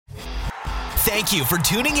Thank you for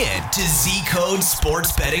tuning in to Z Code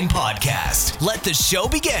Sports Betting Podcast. Let the show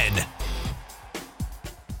begin.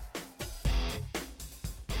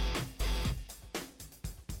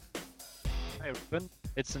 Hi, Ruben.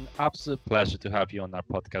 It's an absolute pleasure to have you on our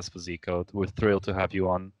podcast for Z Code. We're thrilled to have you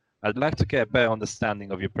on. I'd like to get a better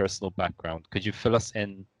understanding of your personal background. Could you fill us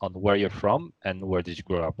in on where you're from and where did you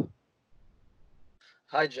grow up?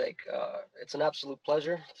 Hi, Jake. It's an absolute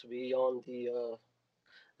pleasure to be on the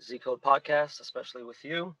Z Code podcast, especially with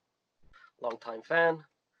you, longtime fan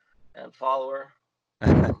and follower.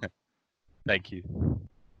 Thank you.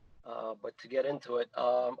 But to get into it,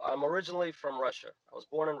 I'm originally from Russia. I was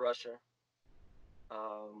born in Russia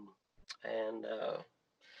and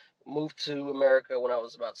moved to America when I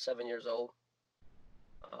was about 7 years old,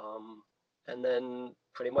 and then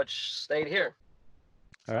pretty much stayed here.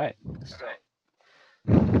 All right. So,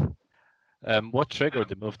 What triggered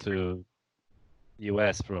the move to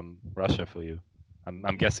US from Russia for you?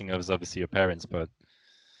 I'm guessing it was obviously your parents, but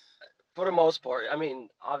for the most part, I mean,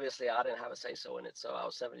 obviously I didn't have a say-so in it, so I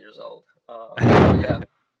was 7 years old. Yeah,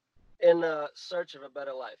 in search of a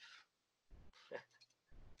better life.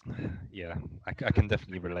 yeah, I can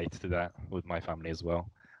definitely relate to that with my family as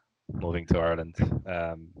well, moving to Ireland.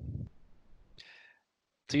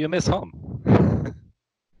 Do you miss home?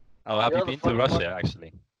 Have you been to Russia,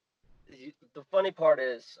 actually? The funny part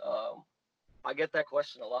is, I get that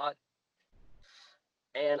question a lot,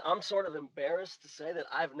 and I'm sort of embarrassed to say that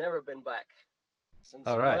I've never been back. Since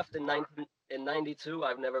I left in 92,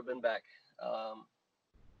 I've never been back.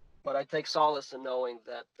 But I take solace in knowing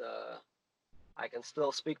that I can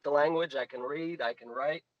still speak the language, I can read, I can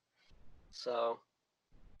write. So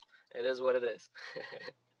it is what it is.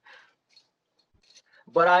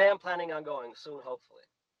 But I am planning on going soon, hopefully.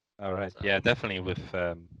 All right. So. Yeah, definitely with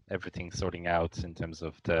everything sorting out in terms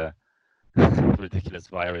of the ridiculous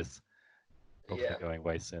virus. Hopefully going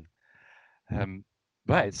away soon.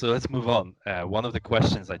 Right, so let's move on. One of the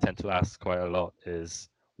questions I tend to ask quite a lot is,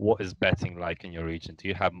 what is betting like in your region? Do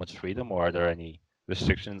you have much freedom, or are there any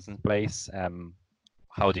restrictions in place?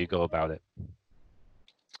 How do you go about it?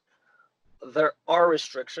 There are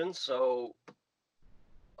restrictions. So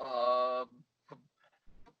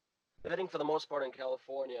betting for the most part in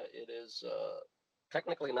California, it is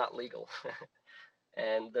technically not legal.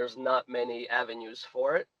 And there's not many avenues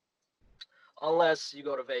for it, unless you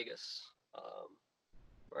go to Vegas.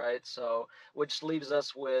 Right? So, which leaves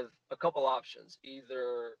us with a couple options,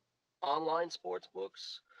 either online sports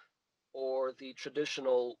books or the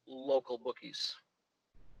traditional local bookies.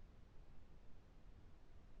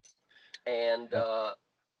 And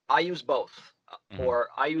I use both, or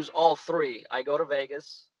I use all three. I go to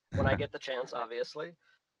Vegas when I get the chance, obviously.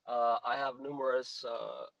 I have numerous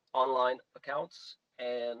online accounts,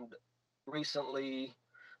 and recently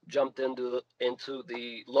jumped into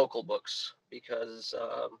the local books because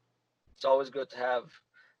it's always good to have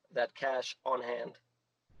that cash on hand.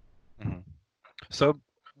 Mm-hmm. So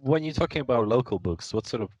when you're talking about local books, what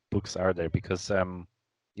sort of books are there? Because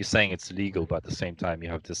you're saying it's legal, but at the same time you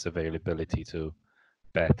have this availability to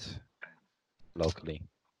bet locally.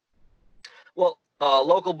 Well,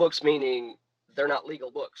 local books meaning they're not legal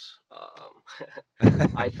books.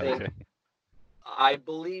 I think, I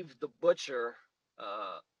believe the Butcher,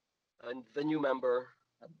 the new member,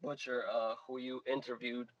 Butcher, who you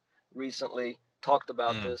interviewed recently, talked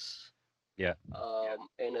about this. Yeah.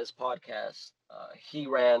 In his podcast. He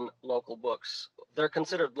ran local books. They're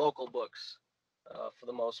considered local books for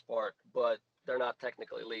the most part, but they're not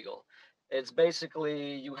technically legal. It's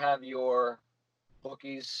basically, you have your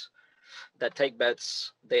bookies that take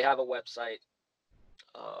bets. They have a website,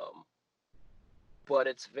 but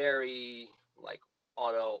it's very like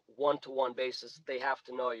on a one-to-one basis. They have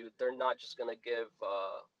to know you. They're not just going to give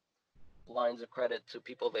lines of credit to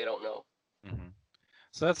people they don't know. Mm-hmm.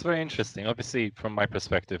 So that's very interesting. Obviously, from my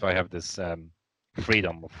perspective, I have this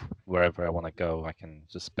freedom of wherever I want to go. I can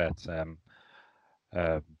just bet,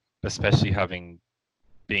 especially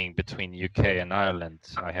being between UK and Ireland.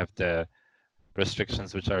 I have the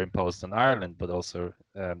restrictions which are imposed on Ireland, but also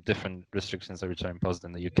different restrictions which are imposed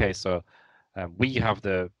in the UK. So we have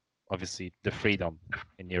obviously the freedom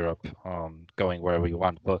in Europe going wherever we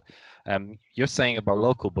want. But you're saying about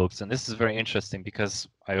local books, and this is very interesting because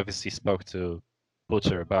I obviously spoke to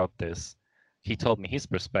Butcher about this. He told me his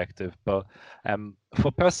perspective, but for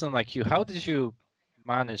a person like you, how did you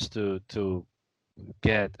manage to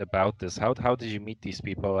get about this? How did you meet these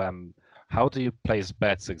people? How do you place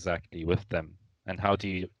bets exactly with them, and how do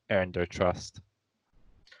you earn their trust?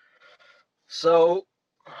 So,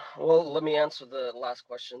 well, let me answer the last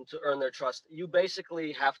question. To earn their trust, you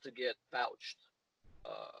basically have to get vouched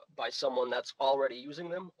by someone that's already using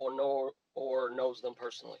them or knows them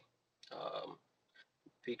personally.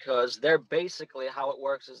 Because they're basically, how it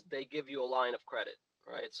works is they give you a line of credit,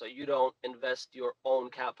 right? So you don't invest your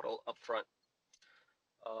own capital up front.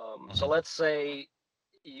 So let's say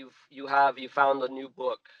you found a new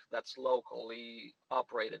book that's locally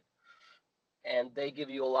operated, and they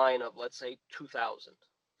give you a line of, let's say, 2,000.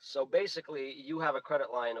 So basically, you have a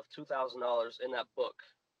credit line of $2,000 in that book,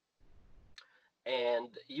 and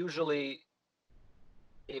usually,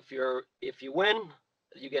 if you win,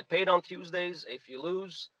 you get paid on Tuesdays. If you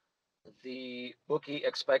lose, the bookie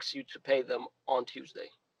expects you to pay them on Tuesday.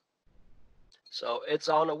 So it's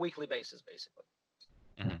on a weekly basis, basically.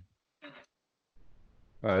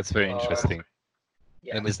 Well, that's very interesting.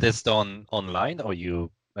 Yeah. And is this done online, or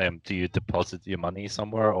do you deposit your money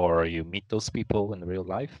somewhere, or you meet those people in real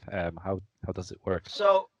life? How does it work?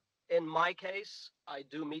 So in my case, I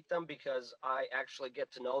do meet them because I actually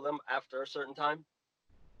get to know them after a certain time.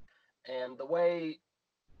 And the way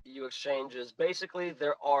you exchange is basically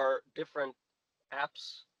there are different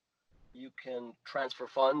apps. You can transfer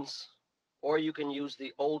funds, or you can use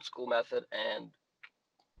the old school method and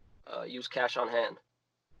use cash on hand,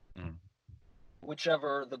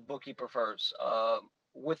 whichever the bookie prefers.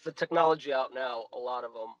 With the technology out now, a lot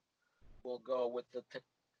of them will go with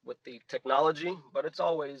the technology, but it's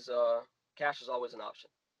always cash is always an option.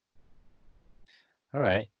 All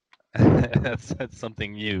right, that's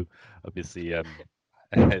something new, obviously,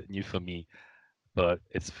 new for me. But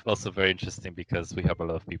it's also very interesting because we have a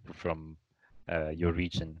lot of people from your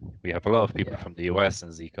region. We have a lot of people from the US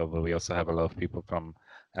and Zico, but we also have a lot of people from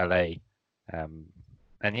LA.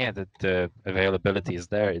 And yeah, the availability is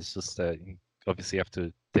there. It's just obviously you have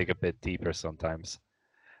to dig a bit deeper sometimes.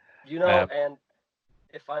 And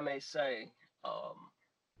if I may say,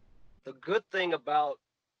 the good thing about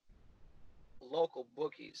local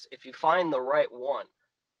bookies, if you find the right one,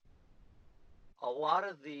 a lot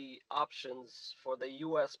of the options for the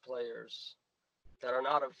US players that are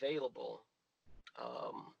not available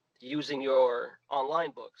using your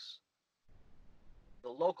online books, the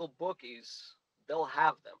local bookies, they'll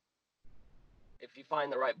have them if you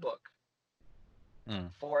find the right book.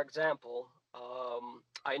 For example,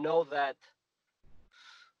 I know that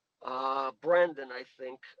Brandon, I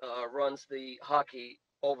think, runs the hockey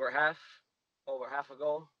over half a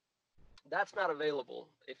goal. That's not available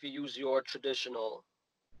if you use your traditional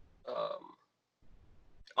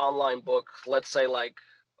online book, let's say like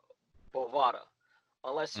Bovada,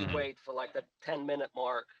 unless you wait for like the 10-minute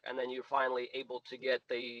mark and then you're finally able to get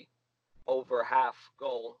the over half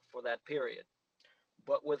goal for that period.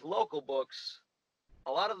 But with local books,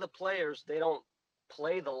 a lot of the players, they don't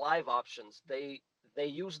play the live options. They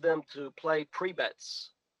use them to play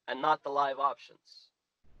pre-bets and not the live options.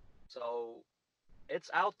 So it's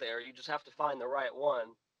out there. You just have to find the right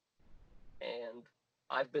one. And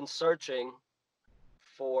I've been searching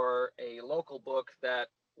for a local book that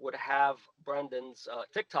would have Brendan's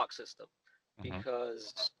TikTok system,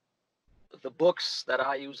 because the books that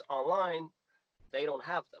I use online, they don't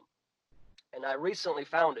have them. And I recently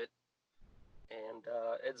found it, and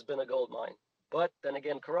it's been a gold mine. But then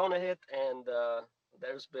again, Corona hit, and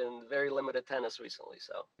there's been very limited tennis recently.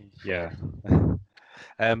 So yeah.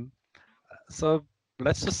 So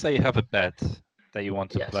let's just say you have a bet that you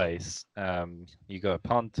want to place. You go a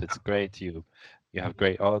punt, it's great. You have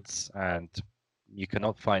great odds, and you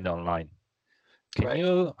cannot find online. Are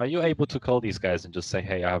you able to call these guys and just say,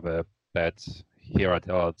 hey, I have a bet. Here are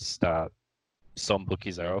the odds that some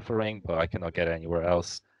bookies are offering, but I cannot get anywhere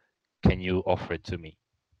else. Can you offer it to me?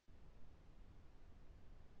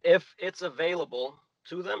 If it's available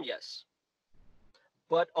to them, yes.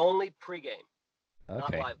 But only pregame,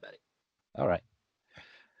 not live betting. All right.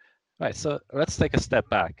 Right, so let's take a step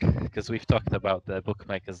back, because we've talked about the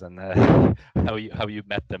bookmakers and how you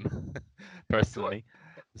met them personally. Sure.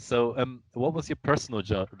 So, what was your personal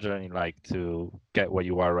journey like to get where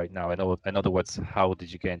you are right now? In other words, how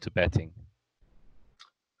did you get into betting?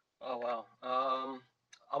 Oh wow,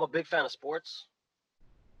 I'm a big fan of sports,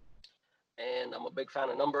 and I'm a big fan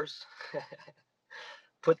of numbers.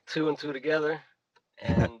 Put two and two together,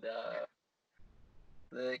 and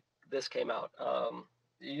this came out.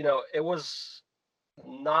 It was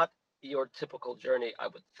not your typical journey, I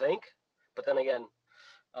would think. But then again,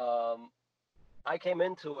 I came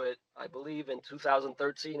into it, I believe, in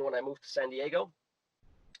 2013 when I moved to San Diego,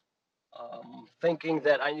 thinking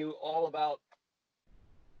that I knew all about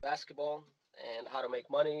basketball and how to make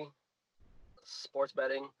money, sports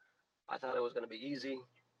betting. I thought it was going to be easy.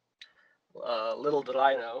 Little did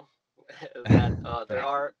I know that there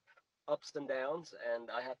are ups and downs, and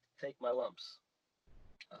I had to take my lumps.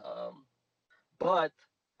 But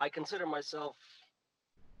I consider myself,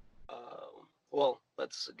 well,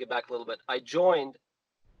 let's get back a little bit. I joined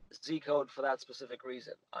Z Code for that specific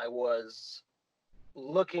reason. I was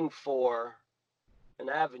looking for an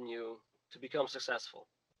avenue to become successful,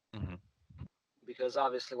 Mm-hmm. because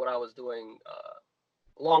obviously what I was doing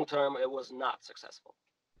long term, it was not successful.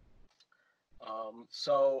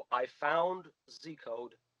 So I found Z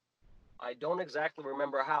Code. I don't exactly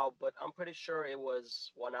remember how, but I'm pretty sure it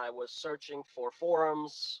was when I was searching for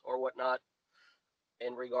forums or whatnot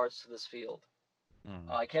in regards to this field. Mm.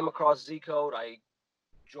 I came across Z Code. I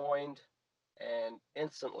joined, and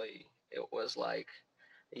instantly it was like,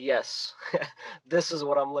 yes, this is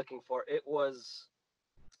what I'm looking for. It was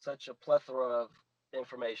such a plethora of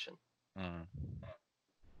information. Mm.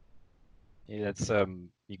 Yeah, that's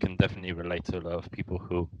you can definitely relate to a lot of people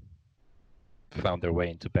who found their way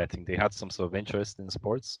into betting. They had some sort of interest in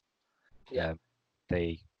sports. Yeah.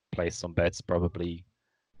 They placed some bets probably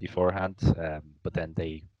beforehand, but then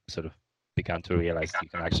they sort of began to realize you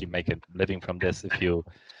can actually make a living from this if you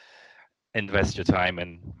invest your time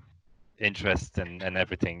and interest and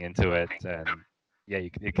everything into it. And yeah,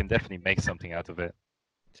 you can definitely make something out of it.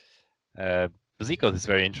 Zico is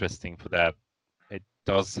very interesting for that. It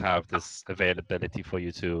does have this availability for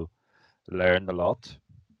you to learn a lot,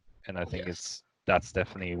 and I think Yes. that's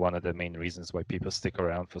definitely one of the main reasons why people stick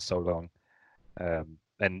around for so long.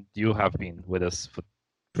 And you have been with us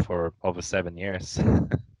for over 7 years,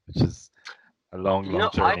 which is a long, You long know,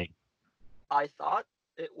 journey. I thought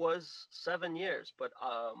it was 7 years, but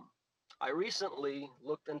I recently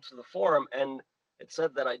looked into the forum and it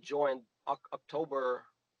said that I joined October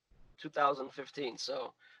 2015.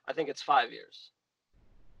 So I think it's 5 years.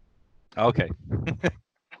 Okay,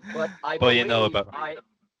 But I but you know believe about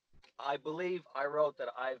I believe I wrote that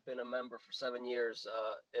I've been a member for 7 years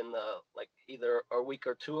in the like either a week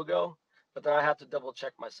or two ago, but then I had to double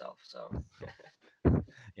check myself. So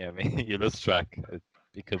yeah, I mean, you lose track.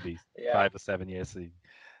 It could be yeah, 5 or 7 years. So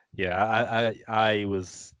yeah, I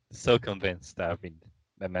was so convinced that I've been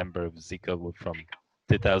a member of Zico from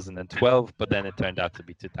 2012, but then it turned out to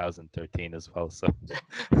be 2013 as well. So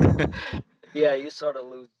yeah, you sort of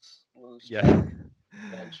lose track yeah.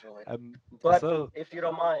 eventually. Um, But so if you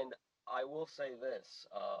don't mind, I will say this,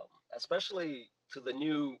 especially to the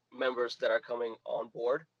new members that are coming on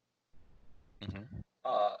board. mhm.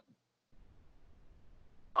 Uh,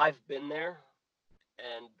 I've been there,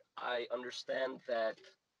 and I understand that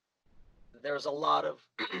there's a lot of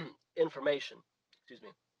information, excuse me,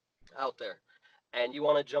 out there, and you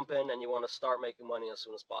want to jump in and you want to start making money as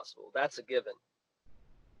soon as possible. That's a given.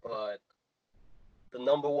 But the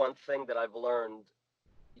number one thing that I've learned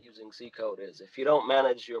using Z Code is if you don't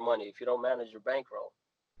manage your money, if you don't manage your bankroll,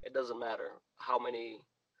 it doesn't matter how many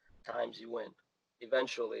times you win.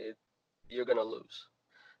 Eventually, you're going to lose.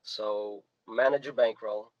 So manage your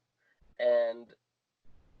bankroll, and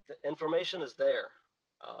the information is there.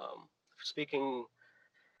 Speaking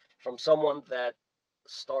from someone that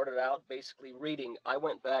started out basically reading, I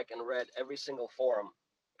went back and read every single forum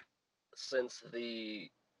since the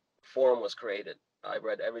forum was created. I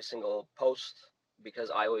read every single post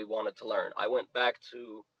because I really wanted to learn. I went back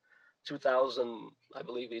to 2000, I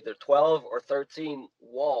believe either 12 or 13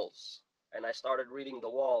 walls, and I started reading the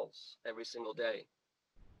walls every single day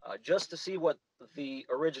just to see what the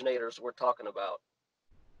originators were talking about.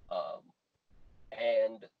 Um,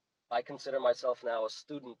 and I consider myself now a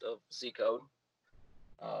student of Z Code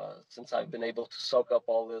since I've been able to soak up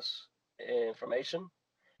all this information.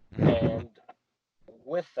 And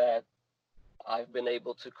with that, I've been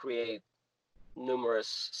able to create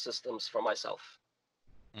numerous systems for myself.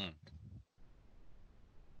 Mm.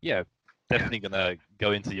 Yeah, definitely gonna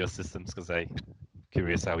go into your systems because I'm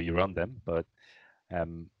curious how you run them. But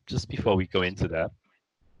just before we go into that,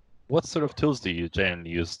 what sort of tools do you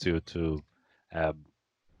generally use to um,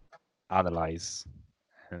 analyze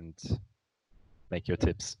and make your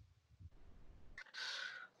tips?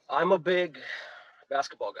 I'm a big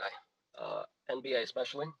basketball guy, NBA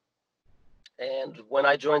especially. And when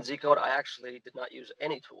I joined Z Code, I actually did not use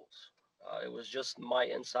any tools. It was just my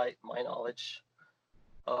insight, my knowledge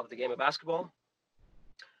of the game of basketball.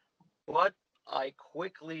 But I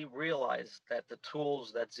quickly realized that the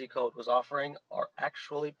tools that Z Code was offering are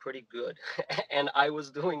actually pretty good. And I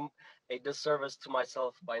was doing a disservice to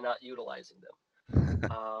myself by not utilizing them,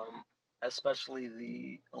 especially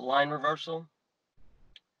the line reversal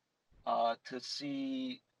to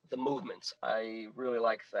see the movements. I really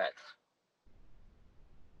like that.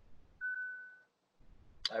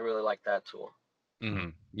 I really like that tool.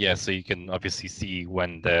 Yeah, so you can obviously see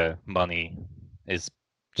when the money is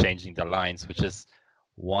changing the lines, which is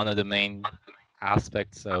one of the main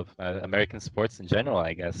aspects of American sports in general,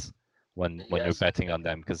 I guess, when you're Yes. betting on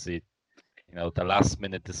them, because the last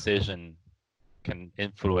minute decision can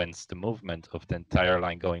influence the movement of the entire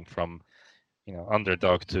line going from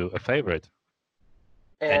underdog to a favorite.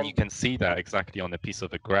 And you can see that exactly on a piece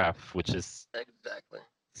of a graph, which is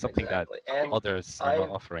something that others are not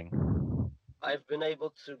offering. I've been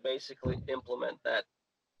able to basically implement that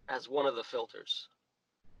as one of the filters.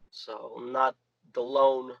 So not the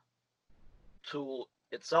lone tool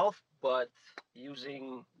itself, but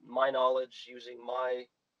using my knowledge, using my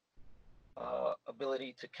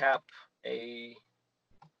ability to cap a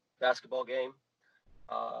basketball game,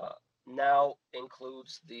 now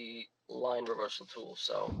includes the line reversal tool.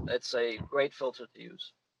 So it's a great filter to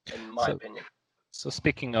use, in my opinion. So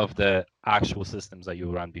speaking of the actual systems that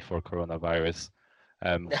you ran before coronavirus,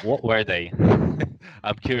 what were they?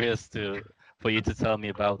 I'm curious for you to tell me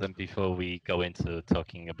about them before we go into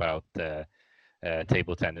talking about the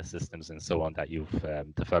table tennis systems and so on that you've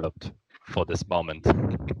developed for this moment.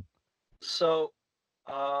 So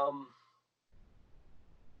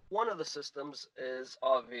one of the systems is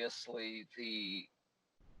obviously the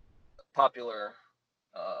popular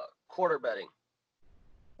quarter betting,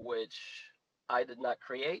 which I did not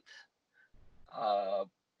create,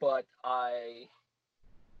 but I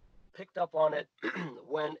picked up on it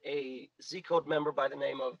when a Z Code member by the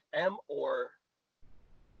name of M or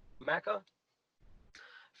Maka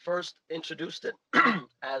first introduced it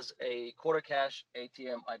as a quarter cash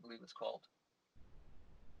ATM, I believe it's called.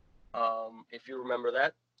 If you remember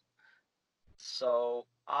that. So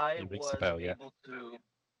I was able to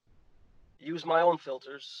use my own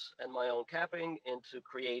filters and my own capping into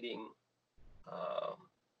creating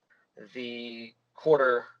the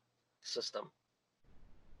quarter system,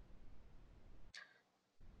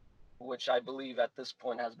 which I believe at this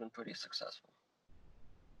point has been pretty successful.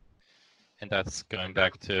 And that's going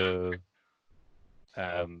back to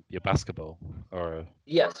your basketball, or?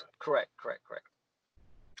 Yes, correct.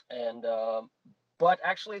 And but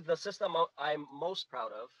actually, the system I'm most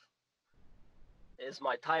proud of is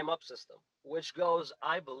my time up system, which goes,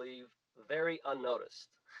 I believe, very unnoticed.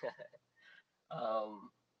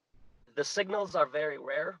 The signals are very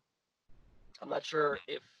rare. I'm not sure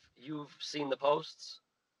if you've seen the posts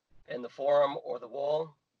in the forum or the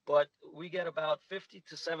wall, but we get about 50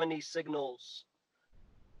 to 70 signals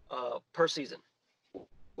per season,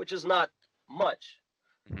 which is not much.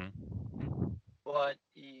 Mm-hmm. But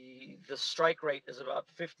the strike rate is about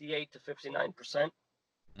 58 to 59%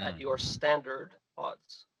 at your standard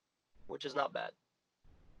odds, which is not bad.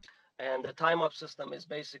 And the time up system is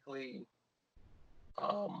basically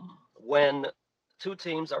when two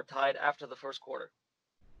teams are tied after the first quarter,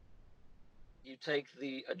 you take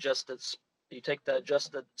the adjusted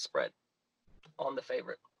spread on the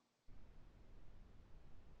favorite.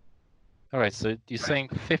 All right, so you're saying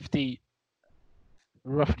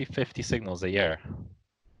roughly 50 signals a year?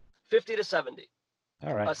 50 to 70.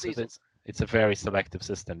 All right, so it's a very selective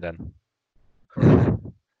system then. Correct.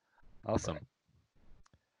 Awesome.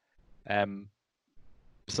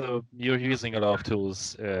 So you're using a lot of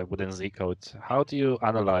tools within Z Code. How do you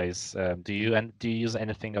analyze? Do you use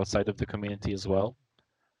anything outside of the community as well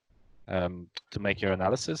to make your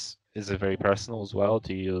analysis? Is it very personal as well?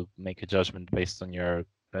 Do you make a judgment based on your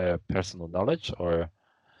personal knowledge, or?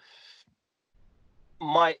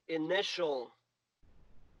 My initial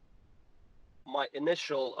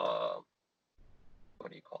what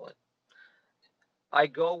do you call it? I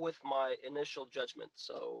go with my initial judgment.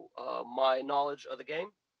 So my knowledge of the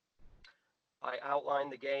game, I outline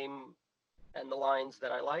the game and the lines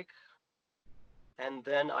that I like, and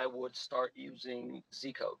then I would start using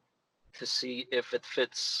Z Code to see if it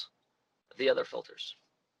fits the other filters.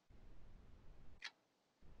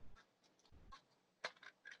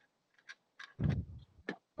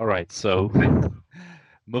 All right, so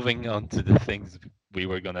moving on to the things we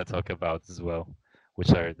were going to talk about as well,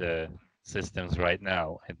 which are the systems right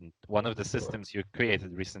now. And one of the systems you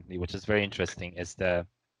created recently, which is very interesting, is the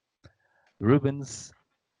Ruben's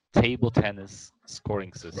table tennis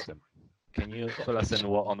scoring system. Can you fill us in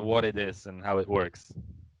on what it is and how it works?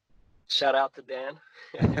 Shout out to Dan.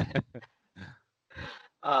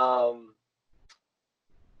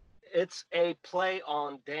 It's a play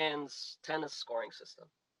on Dan's tennis scoring system.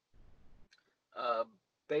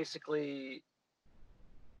 Basically,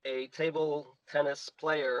 a table tennis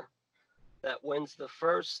player that wins the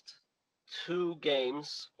first two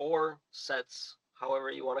games or sets, however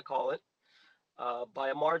you want to call it, by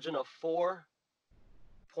a margin of 4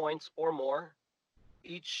 points or more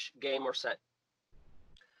each game or set.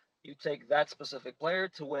 You take that specific player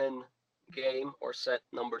to win game or set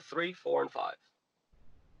number 3, 4, and 5.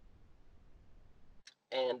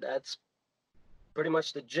 And that's pretty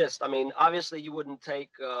much the gist. I mean, obviously you wouldn't take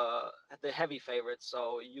the heavy favorites,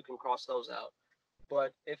 so you can cross those out.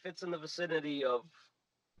 But if it's in the vicinity of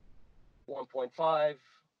 1.5,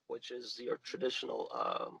 which is your traditional,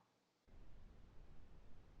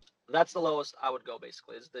 that's the lowest I would go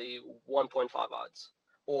basically, is the 1.5 odds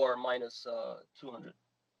or minus 200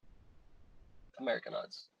 American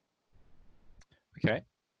odds. Okay.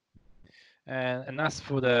 And as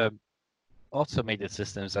for the automated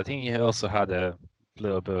systems, I think you also had a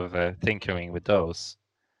little bit of tinkering with those.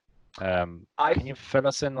 Can you fill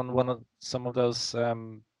us in on some of those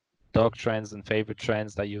dog trends and favorite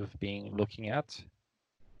trends that you've been looking at?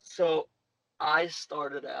 So I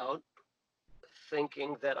started out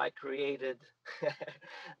thinking that I created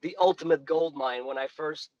the ultimate gold mine when I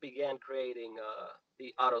first began creating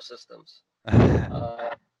the auto systems.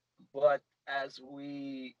 But as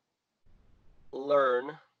we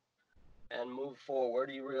learn and move forward,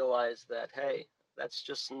 you realize that, hey, that's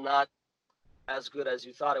just not as good as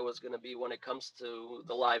you thought it was going to be when it comes to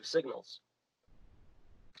the live signals.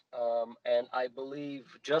 And I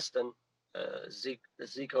believe Justin, the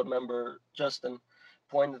Z Code member Justin,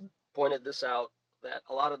 pointed this out, that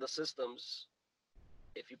a lot of the systems,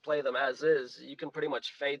 if you play them as is, you can pretty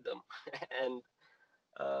much fade them and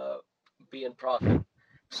be in profit.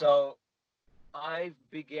 So I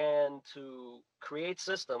began to create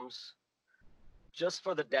systems just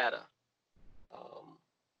for the data,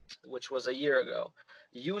 which was a year ago.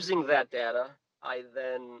 Using that data, I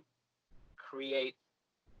then create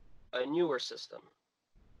a newer system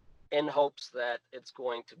in hopes that it's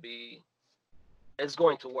going to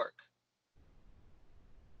work.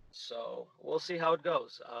 So we'll see how it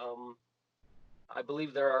goes. I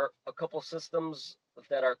believe there are a couple systems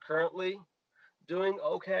that are currently doing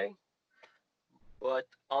okay, but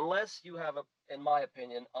unless you have in my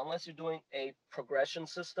opinion, unless you're doing a progression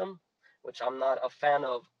system, which I'm not a fan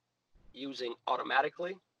of using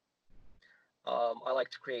automatically, I like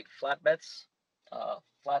to create flat bets,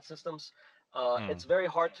 flat systems. It's very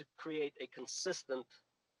hard to create a consistent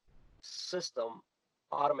system,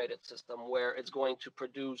 automated system, where it's going to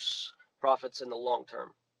produce profits in the long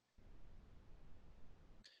term.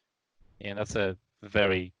 Yeah, that's a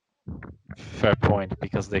very fair point,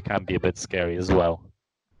 because they can be a bit scary as well.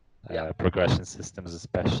 Yeah. Progression systems,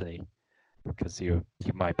 especially, because you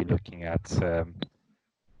might be looking at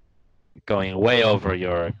going way over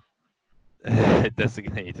your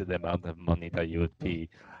designated amount of money that you would be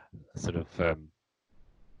sort of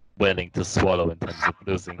willing to swallow in terms of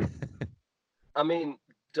losing. I mean,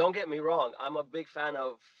 don't get me wrong. I'm a big fan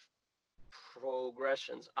of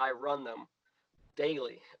progressions. I run them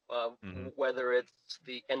daily, whether it's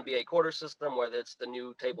the NBA quarter system, whether it's the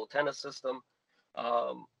new table tennis system.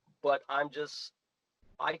 But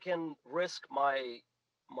I can risk my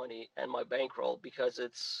money and my bankroll because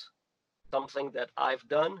it's something that I've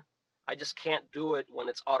done. I just can't do it when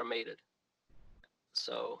it's automated.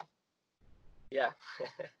 So, yeah.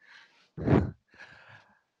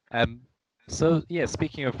 So yeah,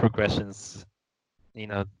 speaking of progressions,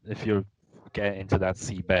 if you get into that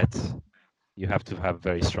C bet, you have to have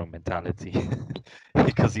very strong mentality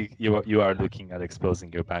because you are looking at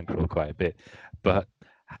exposing your bankroll quite a bit. But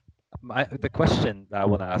the question that I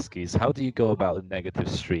want to ask is, how do you go about a negative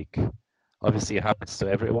streak? Obviously, it happens to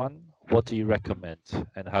everyone. What do you recommend,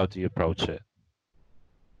 and how do you approach it?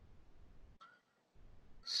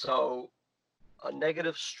 So, a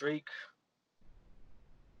negative streak,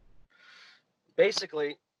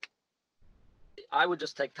 basically, I would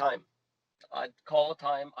just take time. I'd call a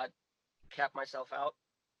time, I'd cap myself out,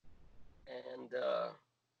 and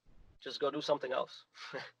just go do something else.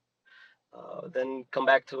 Then come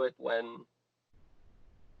back to it when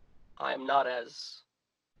I'm not as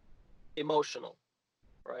emotional,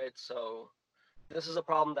 right? So this is a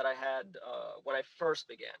problem that I had when I first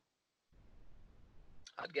began.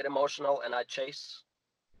 I'd get emotional and I'd chase,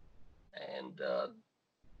 and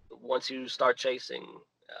once you start chasing,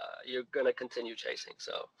 you're gonna continue chasing.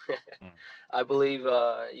 So I believe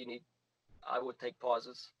I would take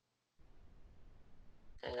pauses.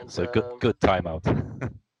 And so good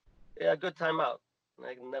timeout. Yeah, good timeout.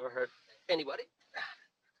 I never hurt anybody.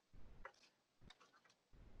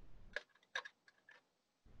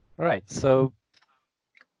 All right, so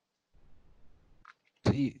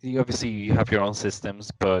you obviously you have your own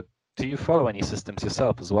systems, but do you follow any systems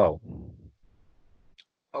yourself as well?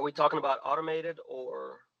 Are we talking about automated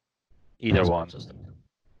or Either one. system?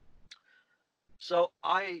 So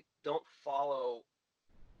I don't follow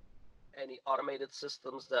any automated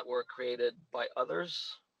systems that were created by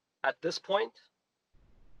others. at this point,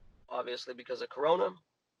 obviously because of Corona.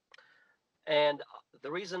 And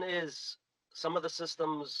the reason is some of the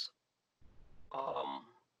systems,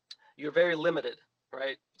 you're very limited,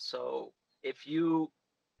 right? So if you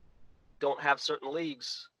don't have certain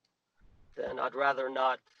leagues, then I'd rather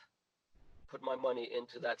not put my money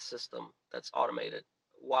into that system that's automated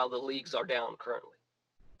while the leagues are down currently.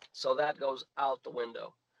 So that goes out the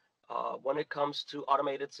window. When it comes to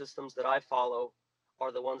automated systems that I follow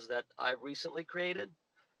are the ones that I've recently created.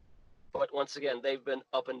 But once again, they've been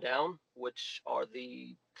up and down, which are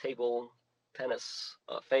the table tennis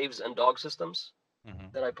faves and dog systems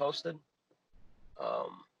that I posted.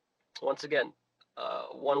 Once again,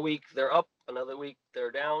 1 week they're up, another week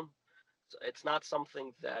they're down. So it's not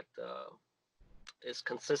something that is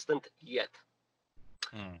consistent yet.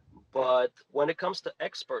 But when it comes to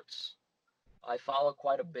experts, I follow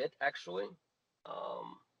quite a bit actually.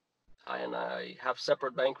 And I have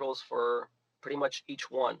separate bankrolls for pretty much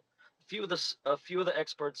each one. A few of the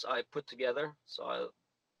experts I put together, so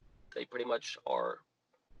they pretty much are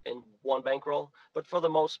in one bankroll. But for the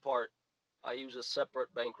most part, I use a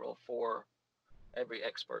separate bankroll for every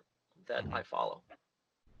expert that I follow.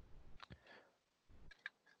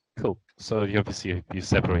 Cool. So you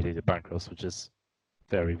separated the bankrolls, which is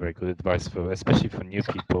very, very good advice for, especially for new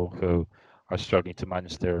people who are struggling to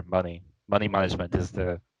manage their money. Money management is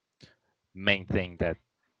the main thing that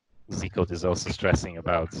Z-Code is also stressing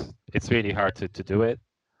about. It's really hard to do it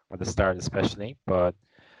at the start, especially, but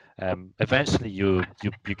eventually you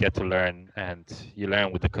get to learn, and you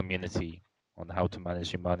learn with the community on how to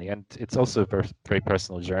manage your money, and it's also a very, very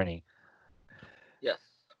personal journey. Yes,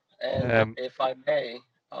 and if I may,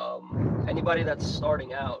 anybody that's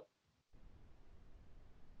starting out,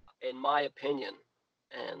 in my opinion,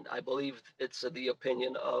 and I believe it's the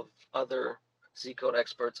opinion of other Z-Code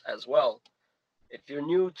experts as well, if you're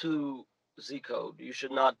new to Z-Code, you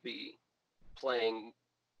should not be playing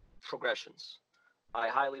progressions. I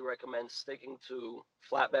highly recommend sticking to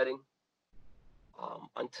flat betting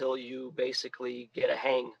until you basically get a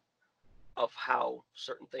hang of how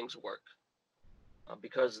certain things work.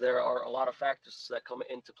 Because there are a lot of factors that come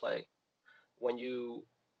into play when you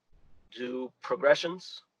do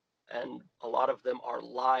progressions, and a lot of them are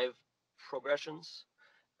live progressions,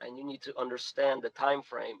 and you need to understand the time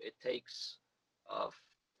frame it takes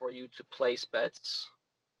for you to place bets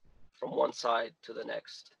from one side to the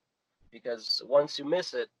next. Because once you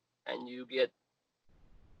miss it and you get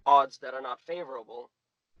odds that are not favorable,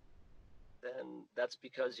 then that's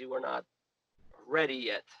because you are not ready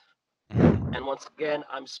yet. And once again,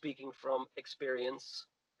 I'm speaking from experience.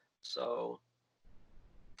 So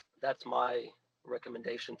that's my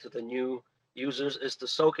recommendation to the new users, is to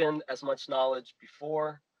soak in as much knowledge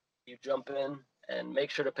before you jump in, and make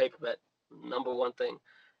sure to paper bet. Number one thing.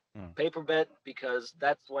 Paper bet, because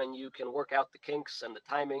that's when you can work out the kinks and the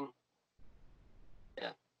timing.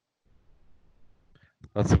 Yeah.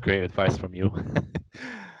 That's some great advice from you.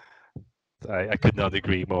 I could not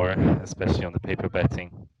agree more, especially on the paper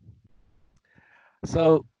betting.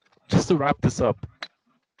 So just to wrap this up,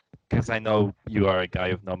 because I know you are a guy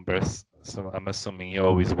of numbers, so I'm assuming you're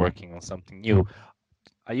always working on something new.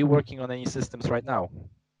 Are you working on any systems right now?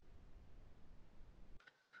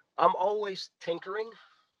 I'm always tinkering.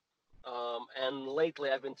 And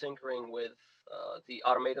lately I've been tinkering with the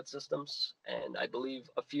automated systems, and I believe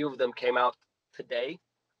a few of them came out today.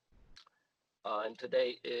 And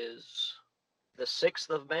today is the 6th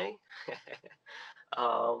of May.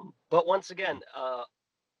 But once again,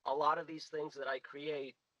 a lot of these things that I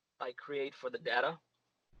create for the data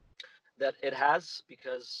that it has,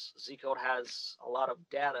 because Z-Code has a lot of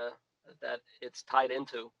data that it's tied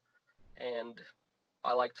into, and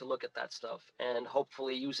I like to look at that stuff, and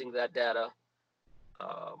hopefully using that data,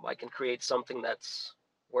 I can create something that's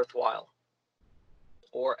worthwhile,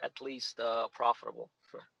 or at least profitable.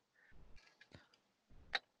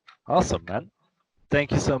 Awesome, man.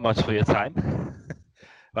 Thank you so much for your time.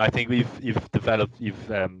 I think you've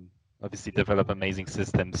obviously developed amazing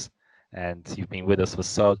systems, and you've been with us for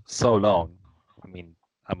so long. I mean,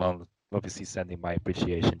 I'm obviously sending my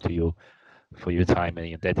appreciation to you for your time and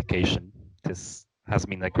your dedication. This has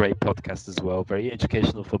been a great podcast as well, very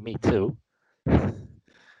educational for me too.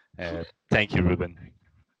 Thank you, Ruben.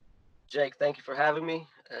 Jake, thank you for having me.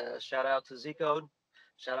 Shout out to Z-Code.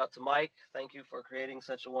 Shout out to Mike. Thank you for creating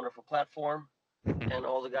such a wonderful platform, and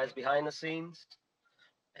all the guys behind the scenes.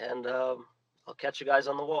 And I'll catch you guys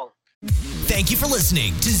on the wall. Thank you for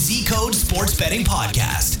listening to Z Code Sports Betting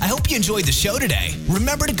Podcast. I hope you enjoyed the show today.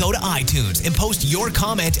 Remember to go to iTunes and post your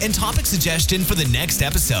comment and topic suggestion for the next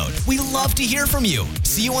episode. We love to hear from you.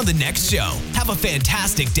 See you on the next show. Have a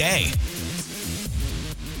fantastic day.